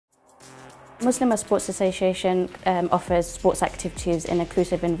Muslimah Sports Association offers sports activities in an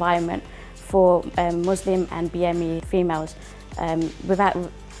inclusive environment for Muslim and BME females without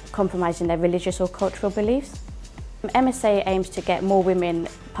compromising their religious or cultural beliefs. MSA aims to get more women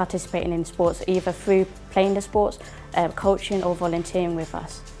participating in sports, either through playing the sports, coaching or volunteering with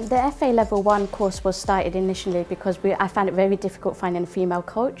us. The FA Level 1 course was started initially because I found it very difficult finding a female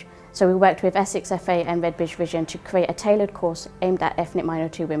coach. So we worked with Essex FA and Redbridge Vision to create a tailored course aimed at ethnic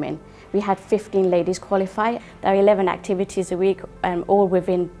minority women. We had 15 ladies qualify. There are 11 activities a week, all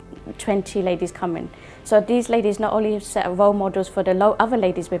within 20 ladies coming. So these ladies not only set role models for the other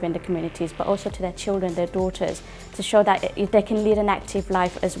ladies within the communities, but also to their children, their daughters, to show that they can lead an active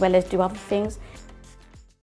life as well as do other things.